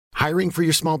Hiring for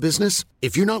your small business?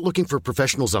 If you're not looking for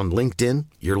professionals on LinkedIn,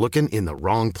 you're looking in the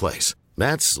wrong place.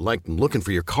 That's like looking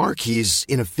for your car keys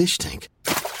in a fish tank.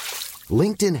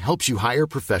 LinkedIn helps you hire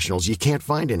professionals you can't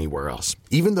find anywhere else,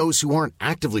 even those who aren't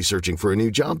actively searching for a new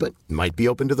job but might be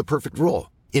open to the perfect role.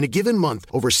 In a given month,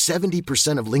 over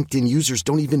 70% of LinkedIn users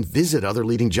don't even visit other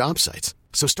leading job sites.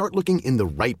 So start looking in the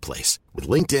right place. With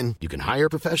LinkedIn, you can hire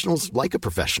professionals like a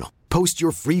professional. Post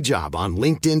your free job on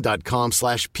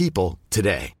linkedin.com/people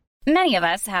today. Many of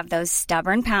us have those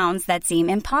stubborn pounds that seem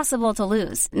impossible to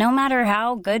lose, no matter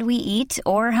how good we eat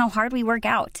or how hard we work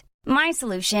out. My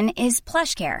solution is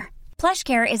PlushCare.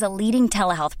 PlushCare is a leading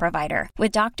telehealth provider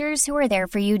with doctors who are there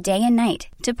for you day and night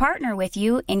to partner with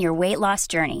you in your weight loss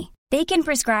journey. They can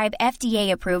prescribe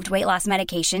FDA-approved weight loss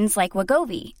medications like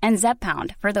Wegovy and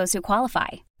Zepbound for those who qualify.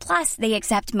 Plus, they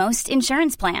accept most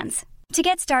insurance plans. To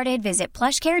get started, visit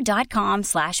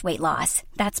plushcare.com/weightloss.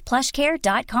 That's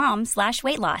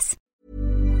plushcare.com/weightloss.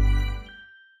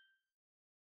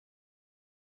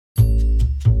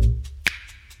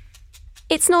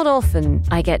 It's not often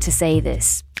I get to say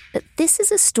this, but this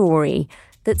is a story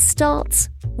that starts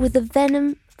with the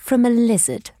venom from a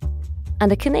lizard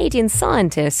and a Canadian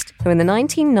scientist who in the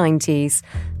 1990s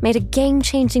made a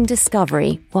game-changing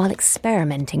discovery while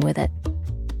experimenting with it.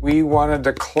 We wanted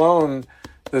to clone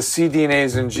the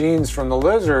cDNAs and genes from the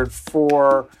lizard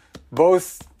for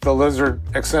both the lizard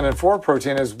extended 4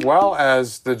 protein as well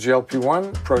as the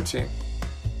GLP-1 protein.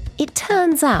 It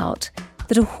turns out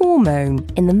that a hormone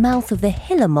in the mouth of the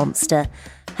Gila monster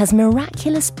has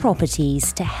miraculous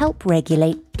properties to help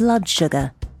regulate blood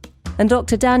sugar. And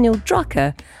Dr. Daniel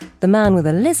Drucker, the man with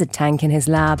a lizard tank in his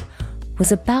lab,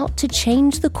 was about to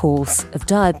change the course of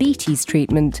diabetes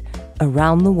treatment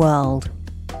around the world.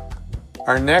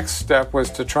 Our next step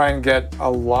was to try and get a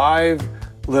live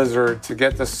lizard to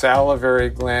get the salivary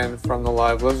gland from the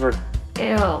live lizard.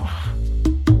 Ew.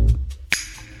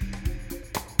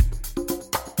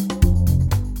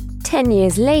 Ten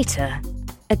years later,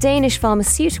 a Danish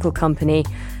pharmaceutical company,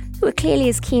 who are clearly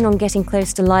as keen on getting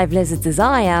close to live lizards as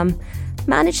I am,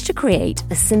 managed to create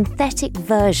a synthetic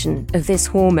version of this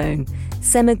hormone,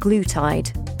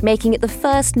 semaglutide, making it the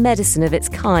first medicine of its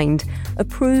kind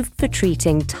approved for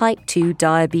treating type 2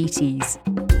 diabetes.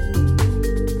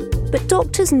 But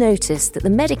doctors noticed that the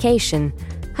medication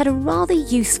had a rather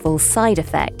useful side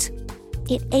effect.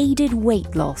 It aided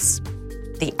weight loss.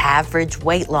 The average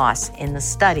weight loss in the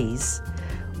studies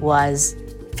was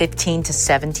 15 to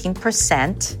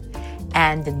 17%,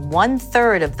 and in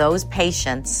 1/3 of those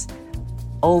patients,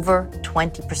 over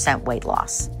 20% weight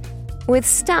loss. With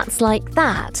stats like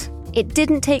that, it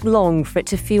didn't take long for it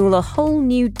to fuel a whole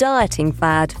new dieting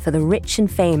fad for the rich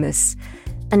and famous.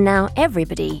 And now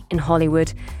everybody in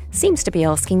Hollywood seems to be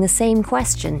asking the same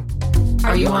question.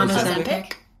 Are you on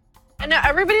Ozempic? I know,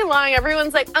 everybody lying.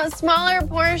 Everyone's like, a smaller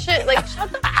portion. Like,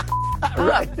 shut the f*** up.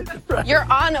 Right. You're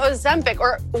on Ozempic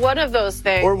or one of those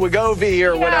things. Or Wegovy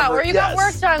or whatever. Yeah, or you got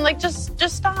work done. Like, just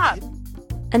stop.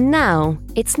 And now,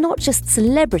 it's not just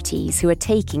celebrities who are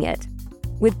taking it.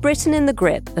 With Britain in the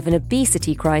grip of an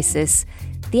obesity crisis,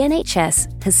 the NHS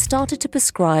has started to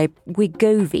prescribe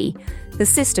Wegovy, the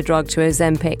sister drug to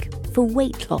Ozempic, for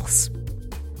weight loss.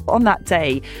 On that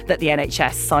day that the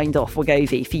NHS signed off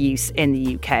Wegovy for use in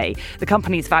the UK, the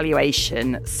company's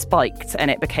valuation spiked and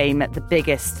it became the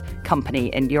biggest company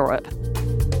in Europe.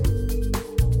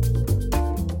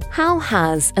 How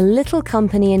has a little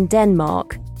company in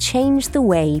Denmark changed the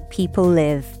way people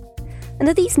live? And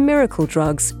are these miracle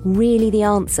drugs really the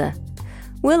answer?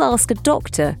 We'll ask a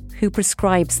doctor who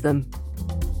prescribes them.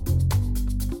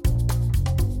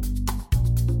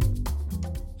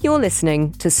 You're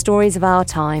listening to Stories of Our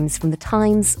Times from The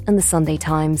Times and The Sunday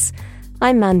Times.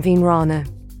 I'm Manveen Rana.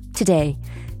 Today,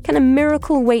 can a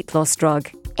miracle weight loss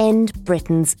drug end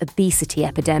Britain's obesity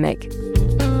epidemic?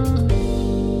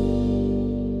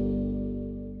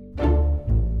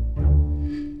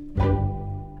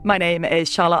 My name is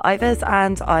Charlotte Ivers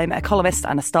and I'm a columnist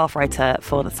and a staff writer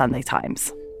for The Sunday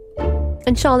Times.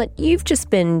 And Charlotte, you've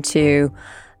just been to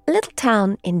a little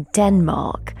town in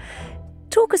Denmark.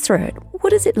 Talk us through it.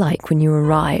 What is it like when you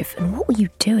arrive and what were you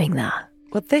doing there?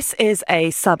 Well, this is a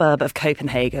suburb of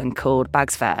Copenhagen called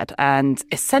Bagsværd, and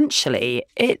essentially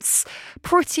it's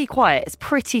pretty quiet, it's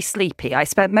pretty sleepy. I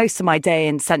spent most of my day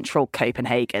in central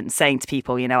Copenhagen saying to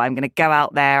people, you know, I'm going to go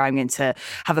out there, I'm going to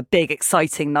have a big,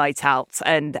 exciting night out,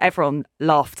 and everyone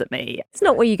laughed at me. It's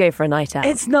not where you go for a night out.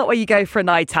 It's not where you go for a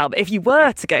night out, but if you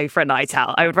were to go for a night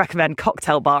out, I would recommend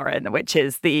Cocktail Baren, which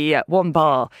is the one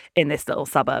bar in this little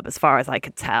suburb as far as I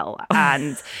could tell.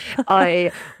 And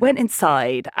I went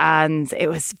inside and it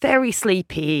was very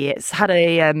sleepy. It's had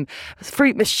a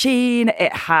fruit machine.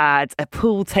 It had a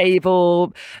pool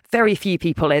table. Very few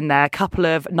people in there. A couple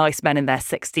of nice men in their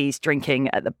 60s drinking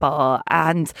at the bar.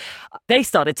 And they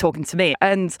started talking to me.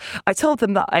 And I told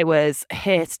them that I was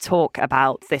here to talk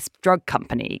about this drug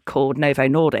company called Novo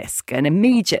Nordisk. And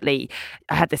immediately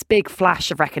I had this big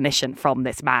flash of recognition from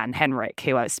this man, Henrik,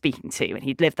 who I was speaking to. And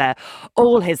he'd lived there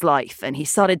all his life. And he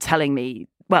started telling me,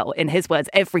 well, in his words,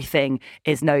 everything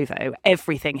is Novo.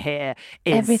 Everything here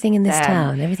is everything in this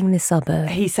town, everything in this suburb.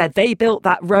 He said they built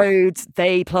that road,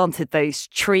 they planted those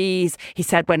trees. He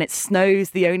said when it snows,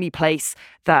 the only place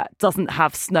that doesn't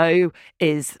have snow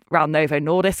is around Novo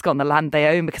Nordisk on the land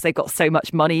they own because they've got so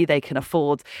much money they can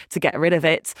afford to get rid of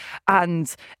it.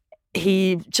 And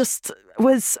he just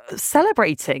was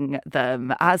celebrating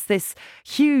them as this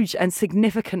huge and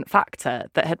significant factor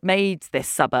that had made this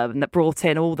suburb and that brought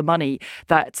in all the money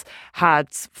that had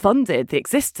funded the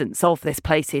existence of this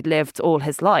place he'd lived all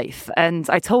his life. And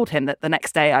I told him that the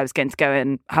next day I was going to go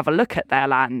and have a look at their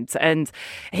land. And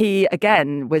he,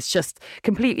 again, was just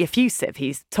completely effusive.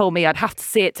 He told me I'd have to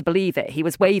see it to believe it. He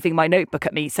was waving my notebook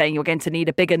at me saying, you're going to need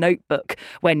a bigger notebook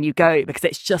when you go because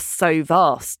it's just so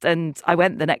vast. And I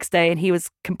went the next day and he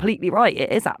was completely right.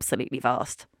 It is absolutely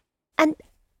vast. And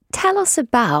tell us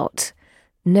about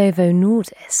Novo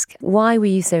Nordisk. Why were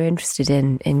you so interested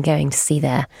in going to see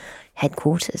their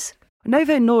headquarters?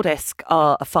 Novo Nordisk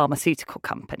are a pharmaceutical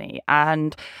company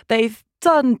and they've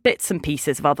done bits and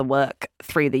pieces of other work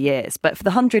through the years, but for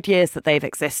the 100 years that they've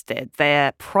existed,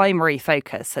 their primary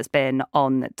focus has been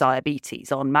on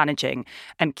diabetes, on managing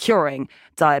and curing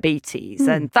diabetes.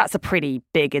 And that's a pretty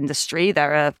big industry.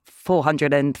 There are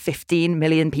 415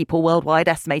 million people worldwide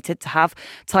estimated to have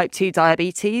type 2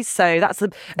 diabetes. So that's a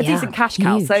decent cash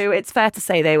cow. So it's fair to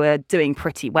say they were doing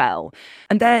pretty well.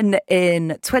 And then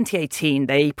in 2018,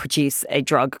 they produced a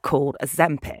drug called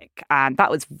Ozempic, and that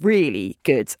was really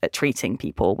good at treating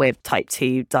people with type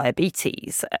 2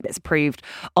 diabetes. It's approved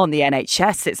on the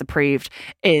NHS, it's approved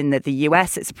in the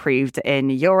US, it's approved in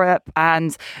Europe,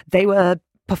 and they were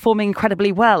performing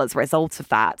incredibly well as a result of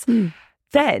that.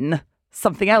 Then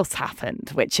something else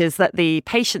happened, which is that the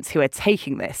patients who were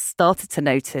taking this started to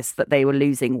notice that they were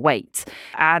losing weight.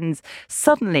 And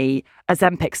suddenly,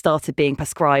 Ozempic started being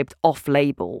prescribed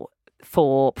off-label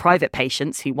for private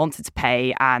patients who wanted to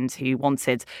pay and who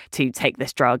wanted to take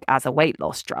this drug as a weight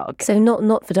loss drug. So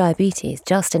not for diabetes,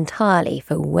 just entirely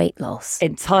for weight loss.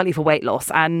 Entirely for weight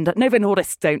loss. And Novo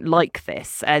Nordisk don't like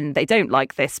this. And they don't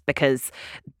like this because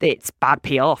it's bad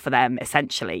PR for them,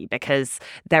 essentially, because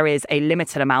there is a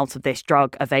limited amount of this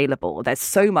drug available. There's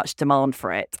so much demand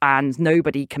for it and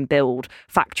nobody can build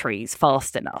factories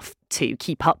fast enough to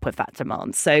keep up with that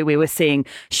demand. So we were seeing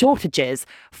shortages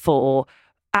for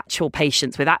actual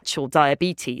patients with actual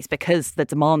diabetes because the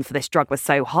demand for this drug was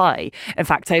so high. In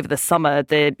fact, over the summer,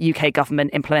 the UK government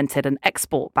implemented an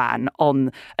export ban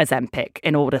on Ozempic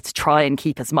in order to try and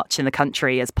keep as much in the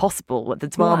country as possible. The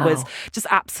demand was just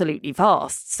absolutely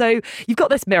vast. So you've got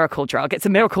this miracle drug. It's a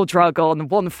miracle drug on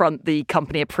one front the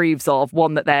company approves of,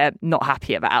 one that they're not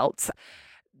happy about.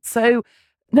 So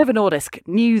Novo Nordisk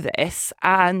knew this,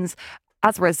 and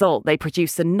as a result, they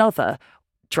produced another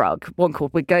drug, one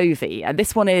called Wegovy, and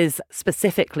this one is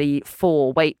specifically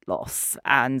for weight loss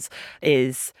and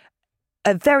is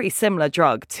a very similar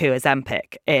drug to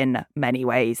Ozempic in many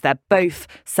ways. They're both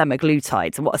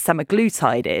semaglutides, and what a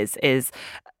semaglutide is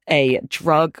a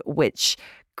drug which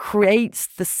creates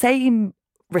the same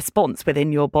response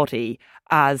within your body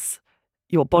as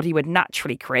your body would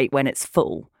naturally create when it's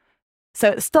full.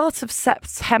 So at the start of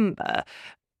September,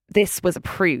 this was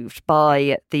approved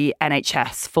by the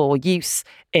NHS for use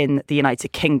in the United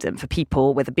Kingdom for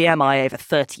people with a BMI over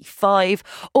 35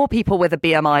 or people with a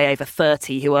BMI over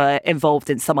 30 who are involved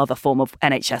in some other form of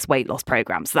NHS weight loss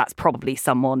program. So that's probably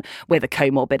someone with a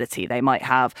comorbidity. They might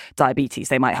have diabetes,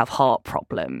 they might have heart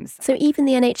problems. So even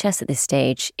the NHS at this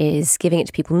stage is giving it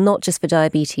to people not just for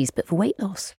diabetes, but for weight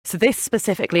loss. So this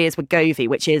specifically is Wegovy,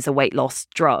 which is a weight loss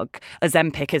drug.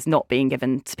 Ozempic is not being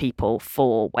given to people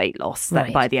for weight loss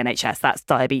by the NHS. That's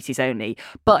diabetes only.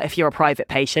 But if you're a private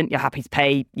patient, you're happy to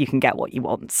pay, you can get what you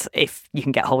want if you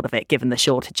can get hold of it, given the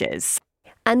shortages.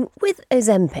 And with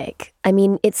Ozempic, I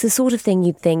mean, it's the sort of thing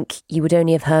you'd think you would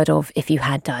only have heard of if you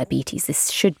had diabetes.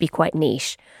 This should be quite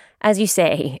niche. As you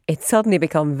say, it's suddenly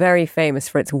become very famous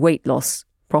for its weight loss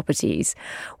properties.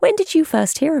 When did you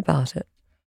first hear about it?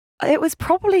 It was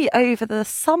probably over the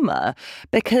summer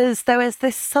because there was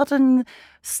this sudden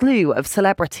slew of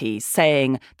celebrities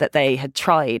saying that they had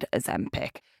tried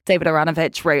Ozempic. David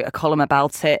Aranovich wrote a column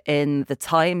about it in The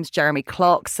Times. Jeremy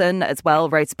Clarkson as well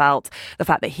wrote about the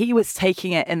fact that he was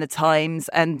taking it in The Times.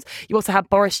 And you also had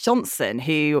Boris Johnson,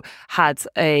 who had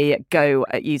a go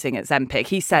at using Ozempic.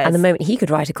 He says... And the moment he could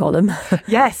write a column.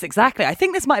 Yes, exactly. I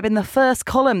think this might have been the first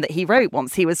column that he wrote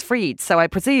once he was freed. So I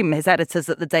presume his editors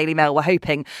at the Daily Mail were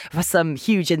hoping for some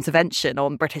huge intervention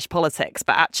on British politics.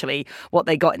 But actually, what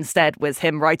they got instead was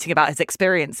him writing about his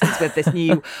experiences with this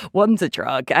new wonder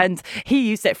drug. And he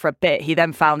used it for a bit. He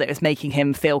then found it was making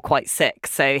him feel quite sick,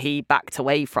 so he backed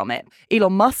away from it.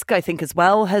 Elon Musk, I think, as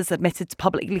well, has admitted to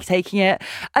publicly taking it.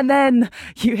 And then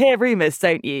you hear rumours,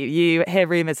 don't you? You hear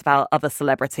rumours about other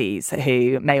celebrities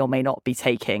who may or may not be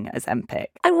taking Ozempic.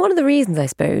 And one of the reasons, I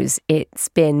suppose, it's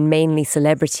been mainly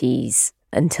celebrities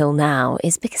until now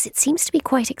is because it seems to be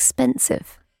quite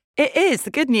expensive. It is.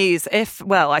 The good news,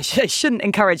 I shouldn't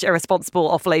encourage irresponsible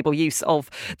off-label use of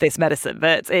this medicine,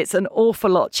 but it's an awful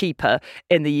lot cheaper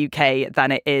in the UK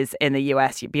than it is in the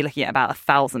US. You'd be looking at about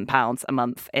 £1,000 a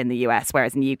month in the US,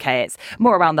 whereas in the UK it's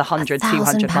more around the 100,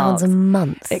 200 £1,000 a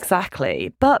month.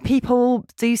 Exactly. But people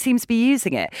do seem to be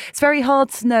using it. It's very hard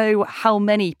to know how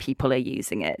many people are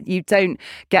using it. You don't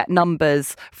get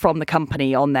numbers from the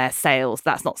company on their sales.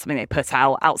 That's not something they put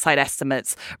out. Outside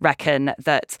estimates reckon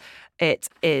that it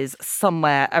is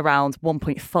somewhere around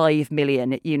 1.5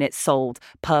 million units sold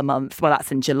per month. Well,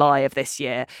 that's in July of this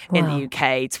year in the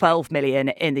UK, 12 million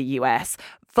in the US.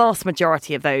 Vast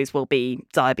majority of those will be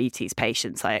diabetes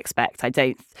patients, I expect. I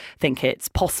don't think it's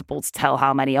possible to tell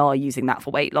how many are using that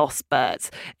for weight loss, but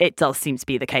it does seem to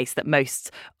be the case that most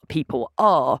people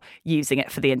are using it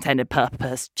for the intended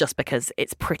purpose, just because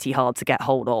it's pretty hard to get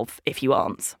hold of if you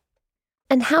aren't.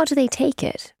 And how do they take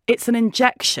it? It's an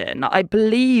injection. I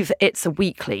believe it's a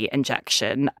weekly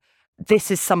injection.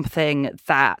 This is something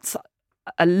that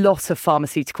a lot of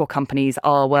pharmaceutical companies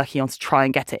are working on to try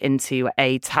and get it into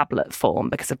a tablet form,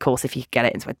 because, of course, if you get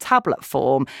it into a tablet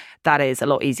form, that is a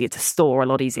lot easier to store, a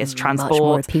lot easier to transport. Much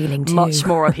more appealing too. Much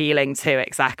more appealing too,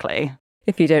 exactly.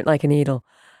 If you don't like a needle.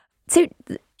 So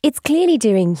it's clearly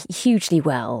doing hugely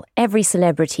well. Every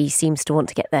celebrity seems to want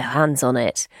to get their hands on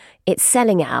it. It's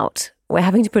selling out. We're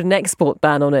having to put an export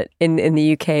ban on it in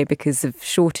the UK because of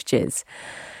shortages.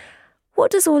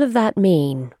 What does all of that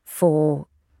mean for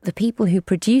the people who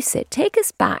produce it? Take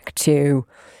us back to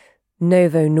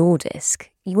Novo Nordisk.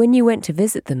 When you went to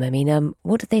visit them,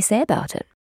 what did they say about it?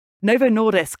 Novo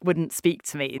Nordisk wouldn't speak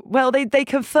to me. Well, they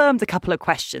confirmed a couple of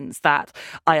questions that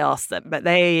I asked them, but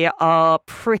they are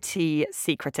pretty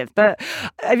secretive. But,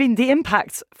 the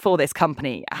impact for this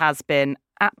company has been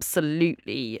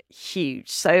absolutely huge.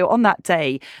 So on that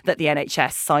day that the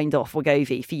NHS signed off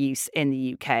Wegovy for use in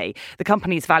the UK, the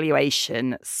company's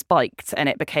valuation spiked and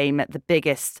it became the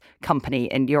biggest company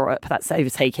in Europe. That's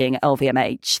overtaking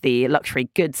LVMH, the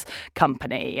luxury goods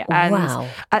company. And wow.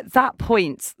 At that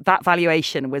point, that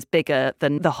valuation was bigger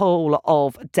than the whole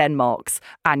of Denmark's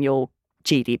annual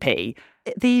GDP.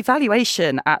 The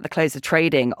valuation at the close of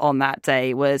trading on that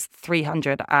day was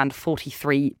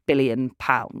 £343 billion.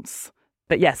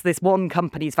 But yes, this one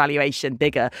company's valuation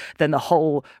bigger than the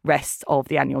whole rest of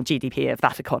the annual GDP of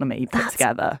that economy put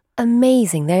together.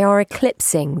 Amazing. They are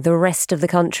eclipsing the rest of the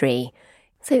country.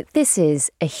 So this is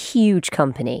a huge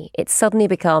company. It's suddenly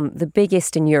become the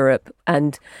biggest in Europe.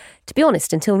 And to be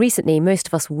honest, until recently, most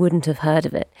of us wouldn't have heard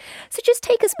of it. So just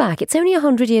take us back. It's only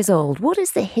 100 years old. What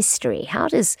is the history? How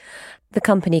does the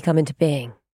company come into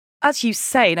being? As you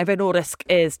say, Novo Nordisk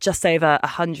is just over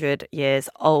 100 years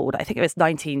old. I think it was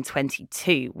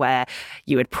 1922 where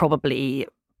you would probably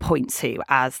point to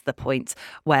as the point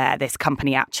where this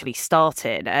company actually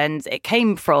started. And it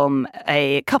came from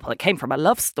a couple. It came from a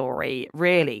love story,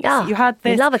 really. Yeah, so you had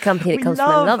this. We love a company that comes from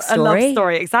a love story. A love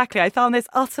story, exactly. I found this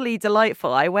utterly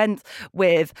delightful. I went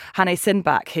with Hanne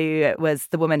Sindbach, who was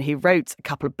the woman who wrote a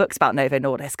couple of books about Novo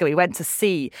Nordisk. And we went to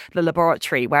see the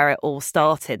laboratory where it all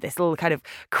started, this little kind of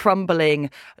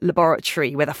crumbling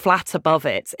laboratory with a flat above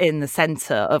it in the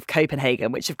centre of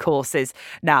Copenhagen, which of course is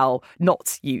now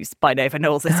not used by Novo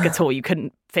Nordisk at all. You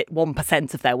couldn't fit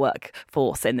 1% of their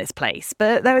workforce in this place.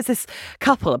 But there was this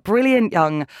couple, a brilliant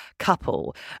young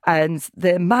couple, and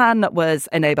the man was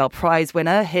a Nobel Prize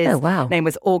winner. His name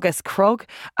was August Krogh,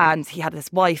 and he had this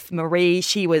wife, Marie.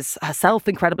 She was herself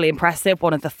incredibly impressive,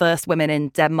 one of the first women in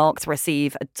Denmark to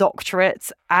receive a doctorate,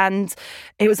 and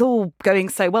it was all going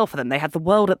so well for them. They had the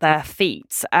world at their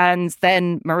feet, and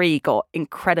then Marie got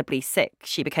incredibly sick.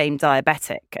 She became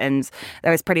diabetic, and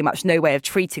there was pretty much no way of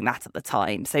treating that at the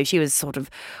time. So she was sort of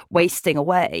wasting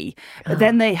away. But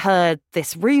then they heard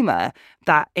this rumour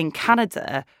that in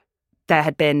Canada, there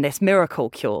had been this miracle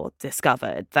cure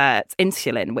discovered, that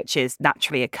insulin, which is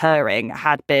naturally occurring,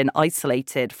 had been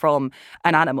isolated from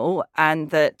an animal and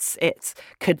that it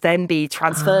could then be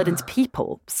transferred into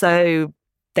people. So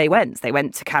they went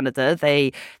to Canada,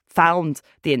 they found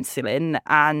the insulin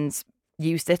and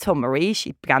used it on Marie.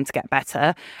 She began to get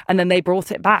better. And then they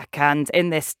brought it back. And in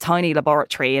this tiny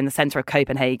laboratory in the centre of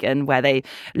Copenhagen, where they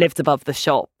lived above the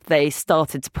shop, they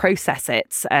started to process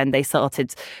it and they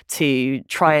started to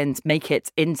try and make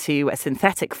it into a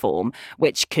synthetic form,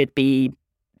 which could be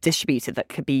distributed, that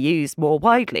could be used more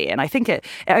widely. And I think it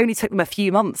only took them a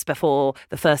few months before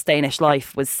the first Danish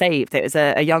life was saved. It was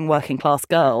a young working class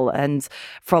girl. And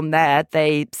from there,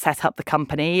 they set up the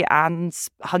company. And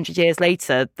 100 years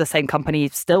later, the same company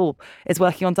still is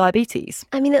working on diabetes.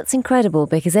 I mean, that's incredible,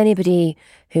 because anybody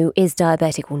who is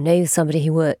diabetic or knows somebody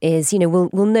who is,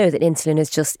 will know that insulin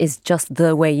is just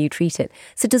the way you treat it.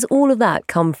 So does all of that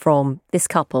come from this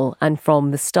couple and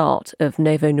from the start of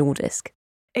Novo Nordisk?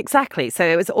 Exactly. So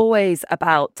it was always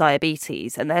about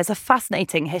diabetes, and there's a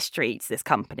fascinating history to this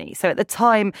company. So at the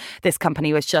time, this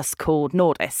company was just called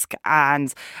Nordisk,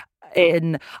 and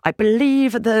in, I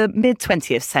believe, the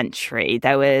mid-20th century,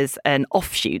 there was an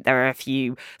offshoot. There were a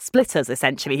few splitters,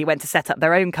 essentially, who went to set up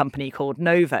their own company called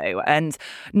Novo. And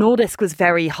Nordisk was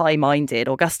very high-minded.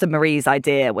 Augusta Marie's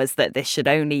idea was that this should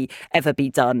only ever be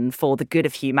done for the good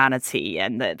of humanity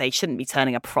and that they shouldn't be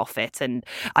turning a profit. And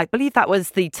I believe that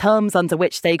was the terms under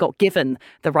which they got given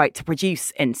the right to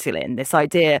produce insulin, this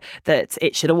idea that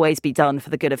it should always be done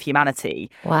for the good of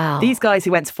humanity. Wow. These guys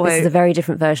who went to This is a very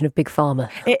different version of Big Pharma.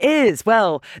 It is.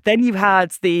 Well, then you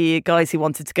had the guys who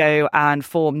wanted to go and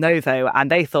form Novo, and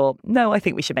they thought, no, I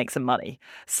think we should make some money.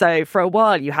 So for a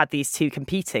while, you had these two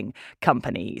competing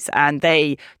companies, and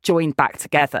they joined back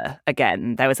together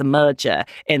again. There was a merger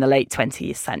in the late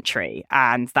 20th century,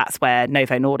 and that's where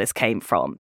Novo Nordisk came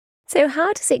from. So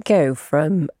how does it go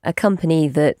from a company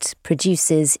that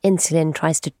produces insulin,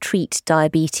 tries to treat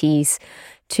diabetes,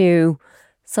 to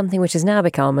something which has now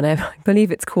become, and I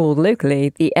believe it's called locally,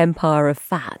 the empire of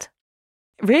fat?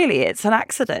 Really, it's an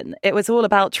accident. It was all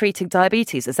about treating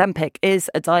diabetes. Ozempic is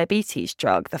a diabetes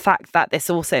drug. The fact that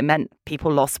this also meant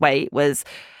people lost weight was,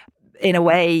 in a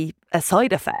way, a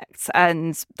side effect.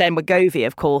 And then Wegovy,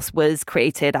 of course, was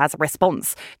created as a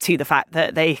response to the fact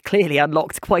that they clearly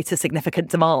unlocked quite a significant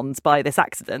demand by this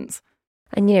accident.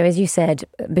 And, as you said,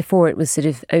 before it was sort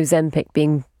of Ozempic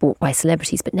being bought by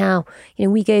celebrities, but now,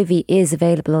 Wegovy is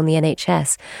available on the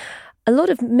NHS. A lot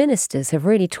of ministers have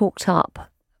really talked up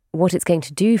what it's going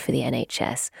to do for the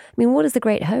NHS. I mean, what is the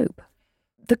great hope?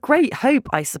 The great hope,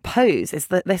 I suppose, is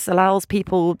that this allows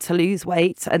people to lose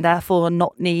weight and therefore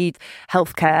not need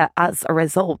healthcare as a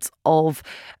result of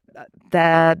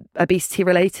their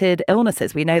obesity-related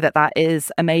illnesses. We know that that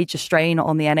is a major strain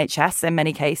on the NHS in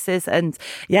many cases. And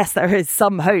yes, there is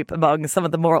some hope among some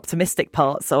of the more optimistic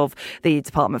parts of the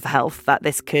Department for Health that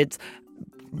this could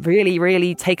really,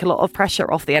 really take a lot of pressure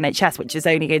off the NHS, which is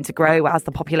only going to grow as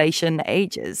the population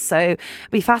ages. So it'll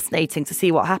be fascinating to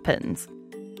see what happens.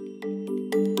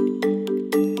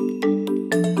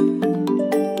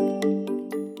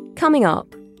 Coming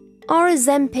up, are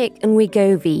Ozempic and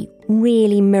Wegovy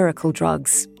really miracle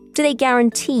drugs? Do they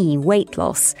guarantee weight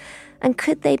loss? And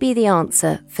could they be the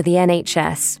answer for the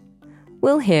NHS?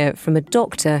 We'll hear from a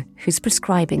doctor who's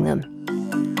prescribing them.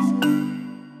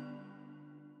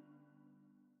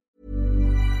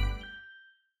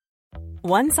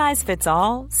 One size fits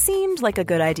all seemed like a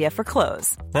good idea for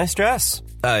clothes. Nice dress.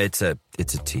 It's a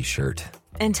t-shirt.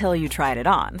 Until you tried it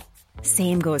on.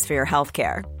 Same goes for your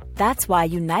healthcare. That's why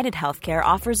United Healthcare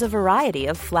offers a variety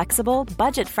of flexible,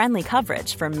 budget-friendly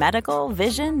coverage for medical,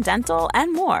 vision, dental,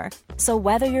 and more. So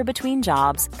whether you're between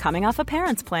jobs, coming off a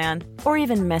parent's plan, or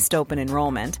even missed open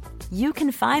enrollment, you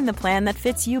can find the plan that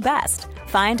fits you best.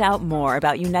 Find out more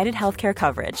about United Healthcare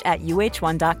coverage at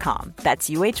uh1.com. That's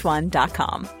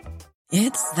uh1.com.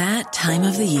 It's that time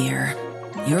of the year.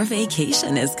 Your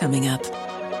vacation is coming up.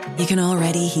 You can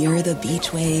already hear the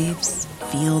beach waves,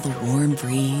 feel the warm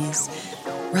breeze,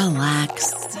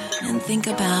 relax, and think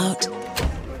about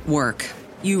work.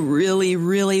 You really,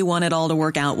 really want it all to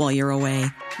work out while you're away.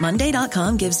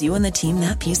 Monday.com gives you and the team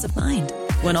that peace of mind.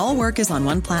 When all work is on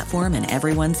one platform and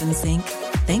everyone's in sync,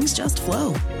 things just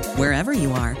flow. Wherever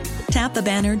you are, tap the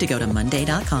banner to go to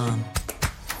Monday.com.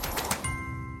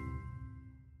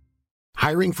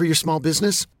 Hiring for your small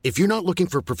business? If you're not looking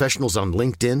for professionals on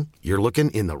LinkedIn, you're looking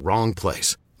in the wrong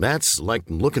place. That's like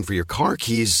looking for your car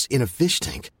keys in a fish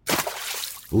tank.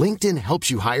 LinkedIn helps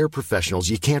you hire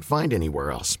professionals you can't find anywhere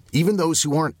else, even those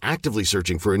who aren't actively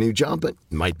searching for a new job but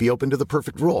might be open to the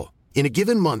perfect role. In a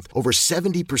given month, over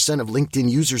 70% of LinkedIn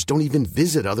users don't even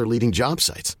visit other leading job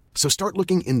sites. So start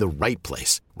looking in the right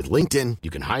place. With LinkedIn, you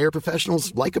can hire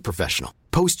professionals like a professional.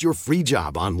 Post your free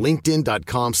job on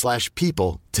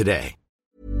linkedin.com/people today.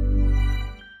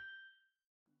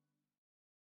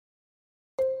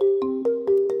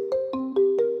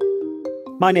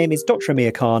 My name is Dr.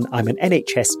 Amir Khan. I'm an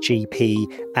NHS GP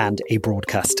and a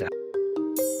broadcaster.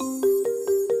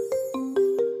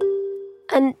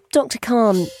 And Dr.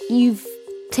 Khan, you've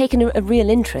taken a real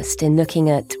interest in looking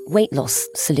at weight loss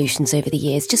solutions over the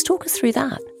years. Just talk us through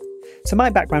that. So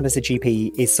my background as a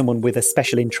GP is someone with a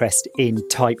special interest in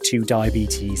type 2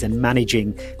 diabetes and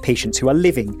managing patients who are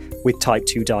living with type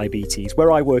 2 diabetes.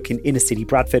 Where I work in inner city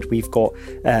Bradford, we've got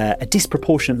a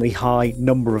disproportionately high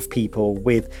number of people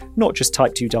with not just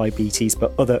type 2 diabetes,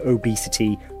 but other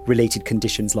obesity-related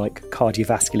conditions like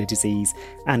cardiovascular disease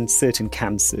and certain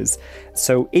cancers.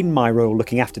 So in my role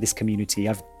looking after this community,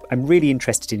 I'm really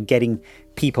interested in getting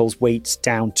people's weights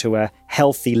down to a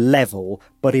healthy level,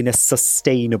 but in a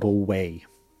sustainable way.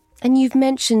 And you've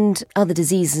mentioned other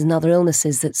diseases and other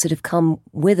illnesses that sort of come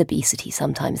with obesity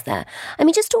sometimes there. I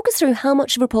mean, just talk us through how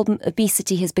much of a problem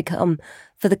obesity has become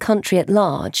for the country at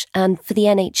large and for the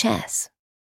NHS.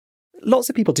 Lots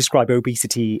of people describe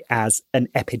obesity as an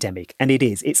epidemic, and it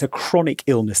is. It's a chronic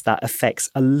illness that affects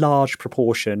a large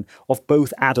proportion of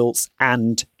both adults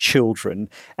and children.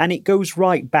 And it goes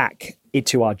right back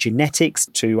into our genetics,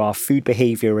 to our food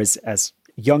behaviour as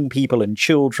young people and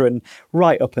children,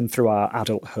 right up and through our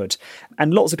adulthood.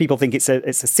 And lots of people think it's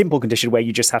a simple condition where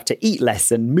you just have to eat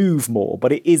less and move more,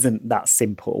 but it isn't that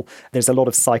simple. There's a lot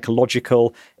of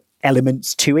psychological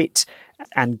elements to it,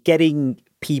 and getting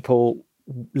people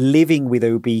living with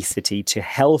obesity to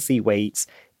healthy weights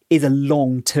is a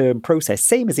long-term process,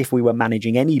 same as if we were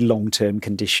managing any long-term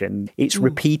condition. It's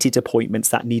repeated appointments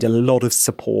that need a lot of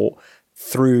support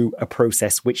through a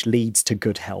process which leads to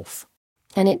good health.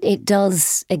 And it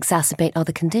does exacerbate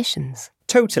other conditions.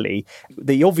 Totally.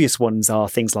 The obvious ones are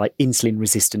things like insulin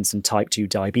resistance and type 2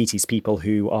 diabetes. People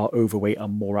who are overweight are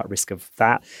more at risk of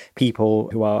that. People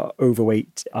who are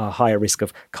overweight are higher risk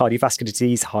of cardiovascular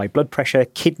disease, high blood pressure,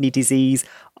 kidney disease,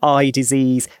 eye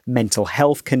disease, mental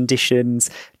health conditions,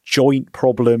 joint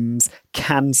problems,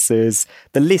 cancers.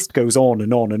 The list goes on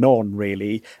and on and on,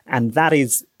 really. And that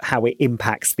is how it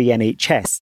impacts the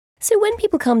NHS. So when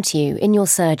people come to you in your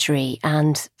surgery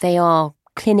and they are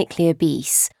clinically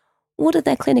obese, what are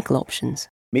their clinical options?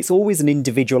 It's always an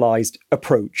individualised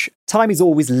approach. Time is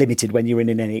always limited when you're in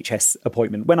an NHS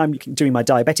appointment. When I'm doing my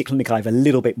diabetic clinic, I have a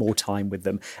little bit more time with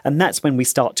them. And that's when we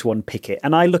start to unpick it.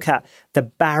 And I look at the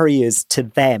barriers to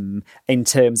them in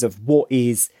terms of what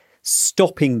is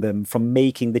stopping them from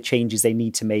making the changes they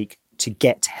need to make to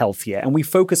get healthier. And we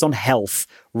focus on health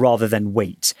rather than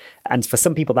weight. And for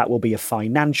some people, that will be a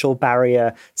financial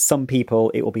barrier. Some people,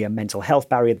 it will be a mental health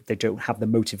barrier that they don't have the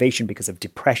motivation because of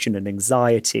depression and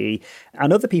anxiety.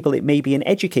 And other people, it may be an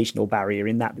educational barrier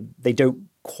in that they don't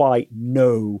quite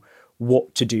know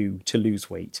what to do to lose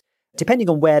weight. Depending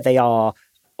on where they are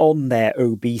on their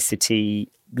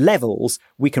obesity levels,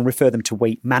 we can refer them to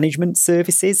weight management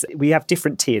services. We have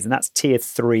different tiers, and that's tier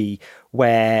 3,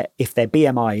 where if their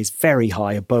BMI is very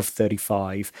high, above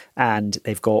 35, and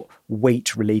they've got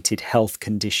weight-related health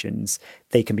conditions,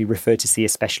 they can be referred to see a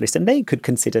specialist, and they could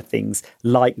consider things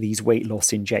like these weight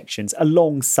loss injections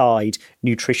alongside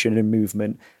nutrition and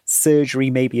movement. Surgery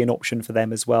may be an option for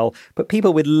them as well. But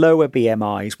people with lower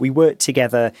BMIs, we work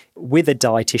together with a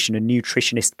dietitian, a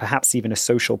nutritionist, perhaps even a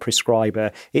social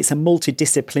prescriber. It's a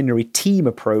multidisciplinary team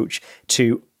approach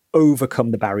to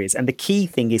overcome the barriers. And the key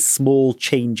thing is small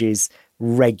changes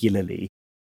regularly.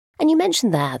 And you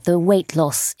mentioned there the weight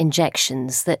loss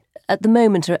injections that at the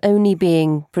moment are only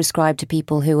being prescribed to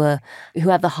people who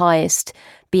have the highest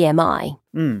BMI.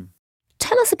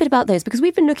 Tell us a bit about those, because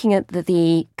we've been looking at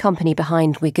the company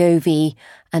behind Wegovy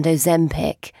and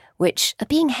Ozempic, which are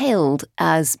being hailed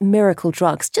as miracle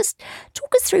drugs. Just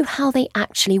talk us through how they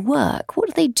actually work. What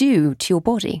do they do to your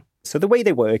body? So the way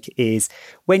they work is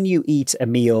when you eat a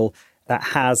meal that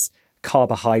has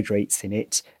carbohydrates in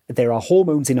it, there are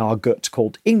hormones in our gut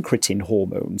called incretin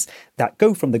hormones that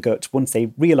go from the gut once they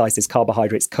realise there's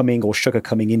carbohydrates coming or sugar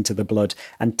coming into the blood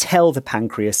and tell the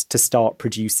pancreas to start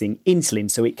producing insulin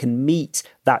so it can meet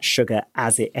that sugar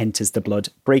as it enters the blood,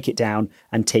 break it down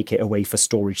and take it away for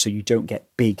storage so you don't get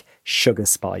big sugar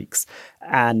spikes.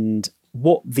 And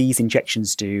what these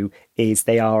injections do is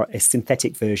they are a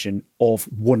synthetic version of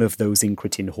one of those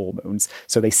incretin hormones.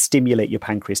 So they stimulate your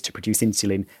pancreas to produce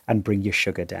insulin and bring your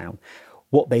sugar down.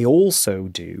 What they also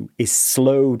do is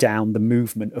slow down the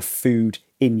movement of food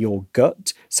in your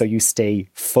gut, so you stay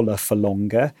fuller for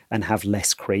longer and have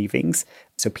less cravings.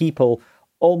 So people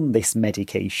on this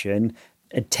medication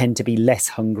tend to be less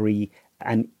hungry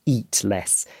and eat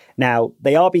less. Now,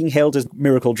 they are being hailed as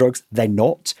miracle drugs. They're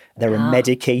not. They're a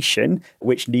medication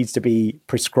which needs to be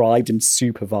prescribed and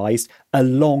supervised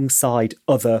alongside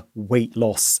other weight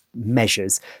loss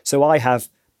measures. So I have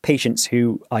patients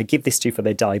who I give this to for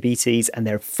their diabetes, and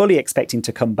they're fully expecting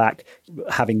to come back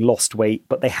having lost weight,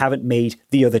 but they haven't made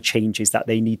the other changes that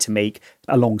they need to make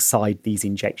alongside these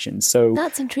injections. So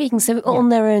that's intriguing. So on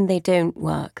their own, they don't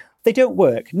work. They don't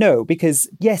work, no, because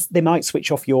yes, they might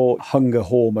switch off your hunger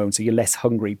hormone, so you're less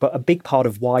hungry. But a big part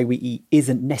of why we eat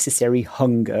isn't necessarily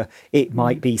hunger. It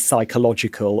might be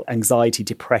psychological, anxiety,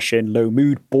 depression, low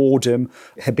mood, boredom,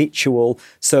 habitual.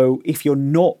 So if you're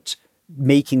not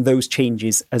making those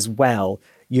changes as well,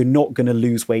 you're not going to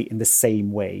lose weight in the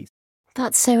same way.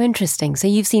 That's so interesting. So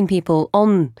you've seen people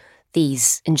on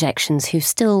these injections who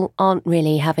still aren't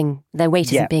really having, their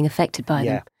weight isn't being affected by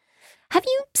them. Have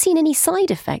you seen any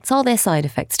side effects? Are there side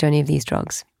effects to any of these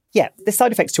drugs? Yeah, there's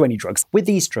side effects to any drugs. With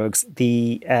these drugs,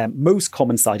 the most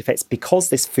common side effects, because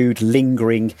there's food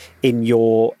lingering in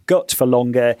your gut for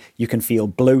longer, you can feel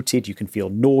bloated, you can feel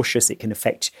nauseous, it can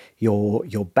affect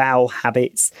your bowel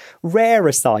habits.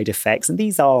 Rarer side effects, and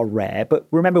these are rare, but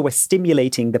remember we're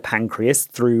stimulating the pancreas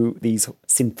through these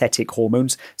synthetic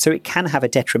hormones, so it can have a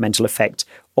detrimental effect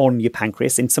on your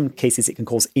pancreas. In some cases, it can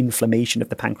cause inflammation of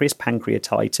the pancreas,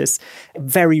 pancreatitis.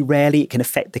 Very rarely, it can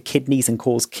affect the kidneys and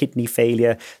cause kidney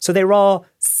failure. So there are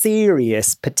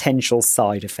serious potential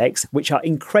side effects, which are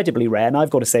incredibly rare. And I've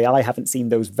got to say, I haven't seen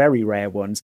those very rare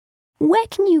ones. Where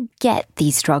can you get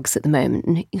these drugs at the moment,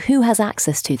 and who has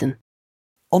access to them?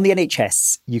 On the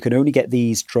NHS, you can only get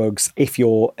these drugs if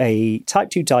you're a type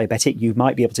 2 diabetic. You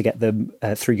might be able to get them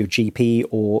through your GP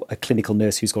or a clinical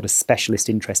nurse who's got a specialist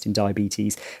interest in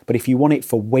diabetes. But if you want it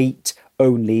for weight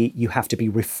only, you have to be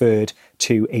referred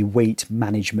to a weight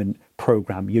management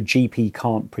program. Your GP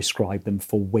can't prescribe them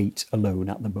for weight alone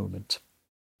at the moment.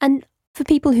 And for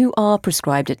people who are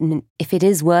prescribed it, and if it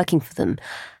is working for them,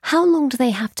 how long do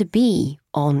they have to be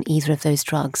on either of those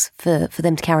drugs for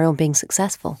them to carry on being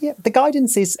successful? Yeah, the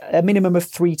guidance is a minimum of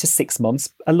 3 to 6 months.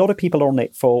 A lot of people are on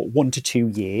it for 1 to 2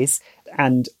 years,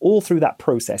 and all through that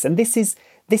process. And this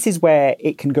is where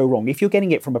it can go wrong. If you're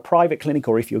getting it from a private clinic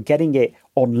or if you're getting it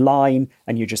online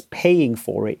and you're just paying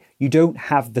for it, you don't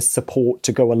have the support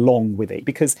to go along with it.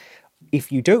 Because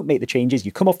if you don't make the changes,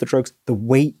 you come off the drugs, the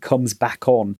weight comes back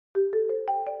on.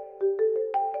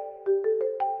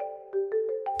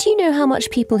 Do you know how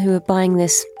much people who are buying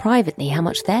this privately, how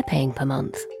much they're paying per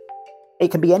month?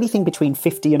 It can be anything between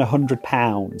 £50 and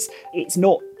 £100. It's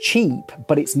not cheap,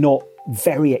 but it's not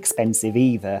very expensive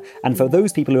either. And for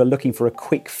those people who are looking for a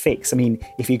quick fix, I mean,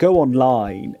 if you go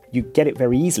online, you get it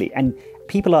very easily. And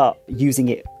people are using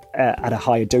it at a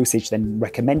higher dosage than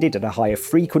recommended, at a higher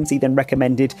frequency than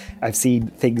recommended. I've seen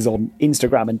things on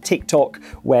Instagram and TikTok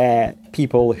where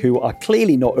people who are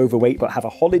clearly not overweight but have a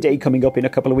holiday coming up in a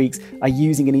couple of weeks are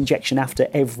using an injection after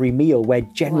every meal, where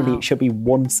generally it should be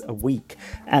once a week.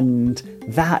 And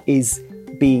that is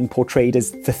being portrayed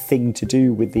as the thing to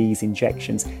do with these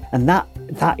injections. And that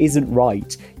isn't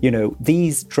right. You know,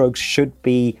 these drugs should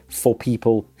be for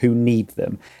people who need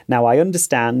them. Now, I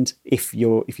understand if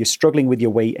you're struggling with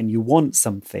your weight and you want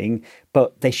something,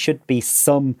 but there should be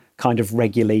some kind of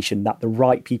regulation that the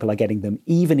right people are getting them,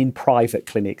 even in private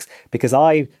clinics. Because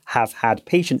I have had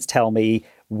patients tell me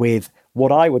with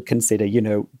what I would consider, you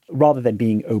know, rather than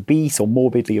being obese or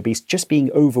morbidly obese, just being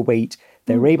overweight,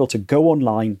 they're able to go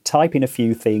online, type in a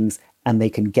few things, and they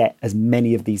can get as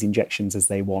many of these injections as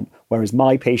they want. Whereas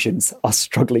my patients are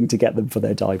struggling to get them for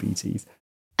their diabetes.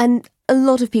 And a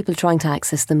lot of people are trying to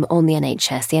access them on the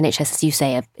NHS. The NHS, as you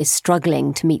say, is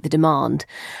struggling to meet the demand.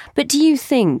 But do you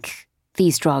think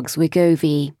these drugs,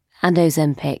 Wegovy and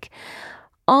Ozempic,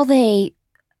 are they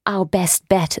our best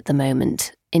bet at the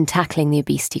moment in tackling the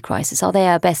obesity crisis? Are they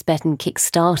our best bet in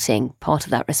kick-starting part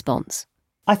of that response?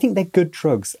 I think they're good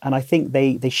drugs, and I think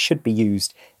they should be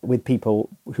used with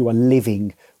people who are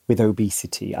living with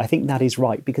obesity. I think that is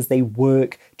right, because they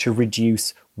work to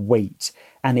reduce weight,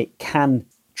 and it can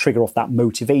trigger off that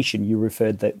motivation you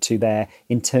referred to there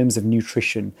in terms of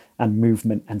nutrition and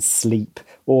movement and sleep,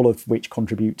 all of which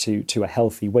contribute to a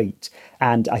healthy weight.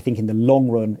 And I think in the long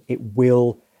run, it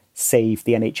will save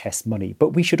the NHS money. But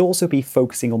we should also be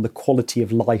focusing on the quality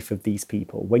of life of these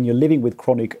people. When you're living with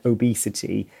chronic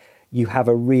obesity, you have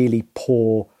a really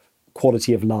poor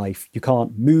quality of life. You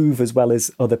can't move as well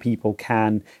as other people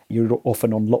can. You're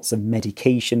often on lots of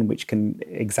medication, which can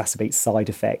exacerbate side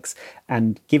effects.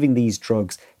 And giving these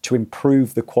drugs to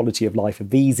improve the quality of life of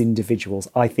these individuals,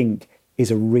 I think,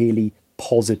 is a really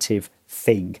positive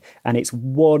thing. And it's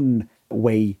one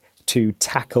way to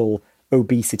tackle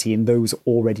obesity in those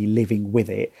already living with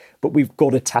it. But we've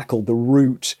got to tackle the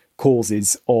root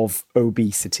causes of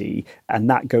obesity, and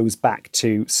that goes back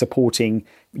to supporting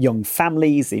young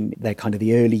families in their kind of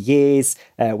the early years,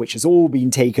 which has all been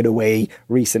taken away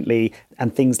recently,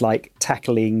 and things like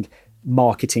tackling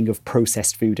marketing of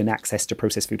processed food and access to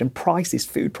processed food and prices,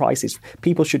 food prices.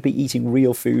 People should be eating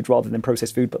real food rather than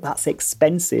processed food, but that's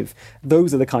expensive.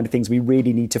 Those are the kind of things we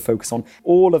really need to focus on.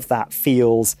 All of that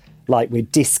feels like we're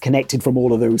disconnected from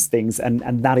all of those things, and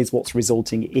that is what's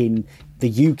resulting in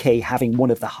the UK having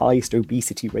one of the highest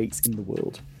obesity rates in the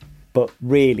world. But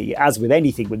really, as with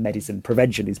anything with medicine,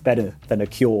 prevention is better than a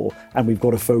cure, and we've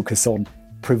got to focus on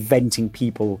preventing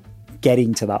people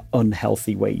getting to that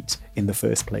unhealthy weight in the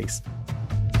first place.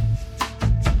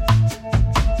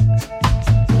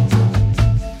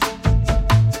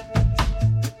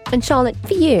 And Charlotte,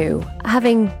 for you,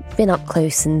 having been up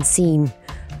close and seen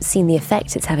the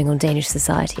effect it's having on Danish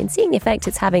society and seeing the effect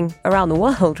it's having around the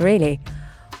world, really,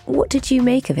 what did you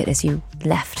make of it as you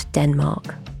left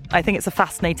Denmark? I think it's a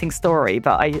fascinating story,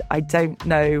 but I don't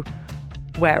know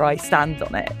where I stand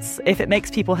on it. If it makes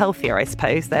people healthier, I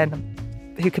suppose, then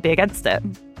who could be against it?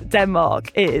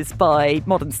 Denmark is, by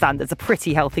modern standards, a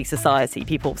pretty healthy society.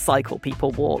 People cycle,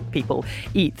 people walk, people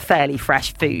eat fairly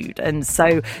fresh food. And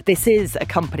so this is a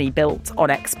company built on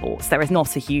exports. There is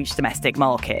not a huge domestic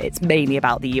market. It's mainly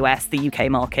about the US. The UK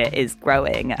market is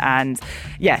growing. And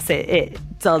yes, it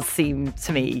does seem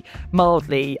to me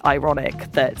mildly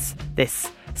ironic that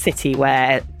this city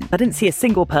where I didn't see a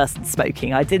single person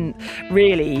smoking. I didn't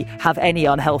really have any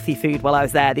unhealthy food while I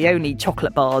was there. The only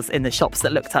chocolate bars in the shops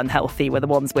that looked unhealthy were the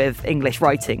ones with English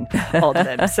writing on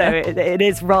them. So it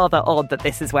is rather odd that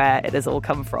this is where it has all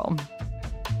come from.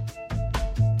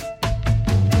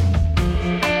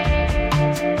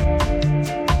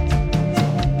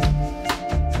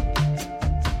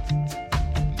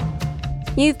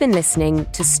 You've been listening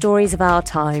to Stories of Our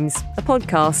Times, a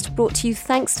podcast brought to you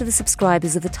thanks to the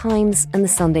subscribers of The Times and The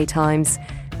Sunday Times,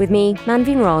 with me,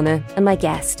 Manveen Rana, and my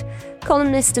guest,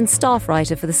 columnist and staff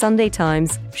writer for The Sunday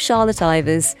Times, Charlotte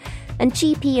Ivers, and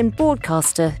GP and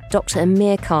broadcaster, Dr.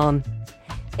 Amir Khan.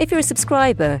 If you're a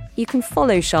subscriber, you can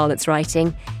follow Charlotte's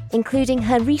writing, including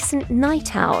her recent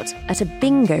night out at a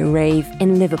bingo rave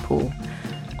in Liverpool.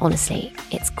 Honestly,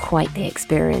 it's quite the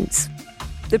experience.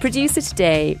 The producer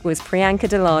today was Priyanka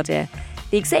Deladia.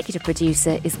 The executive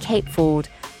producer is Kate Ford,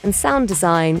 and sound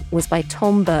design was by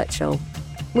Tom Birchall.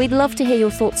 We'd love to hear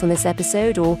your thoughts on this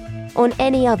episode or on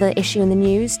any other issue in the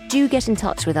news. Do get in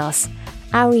touch with us.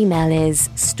 Our email is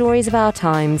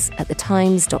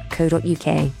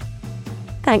storiesofourtimes@thetimes.co.uk.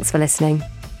 Thanks for listening.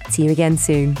 See you again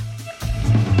soon.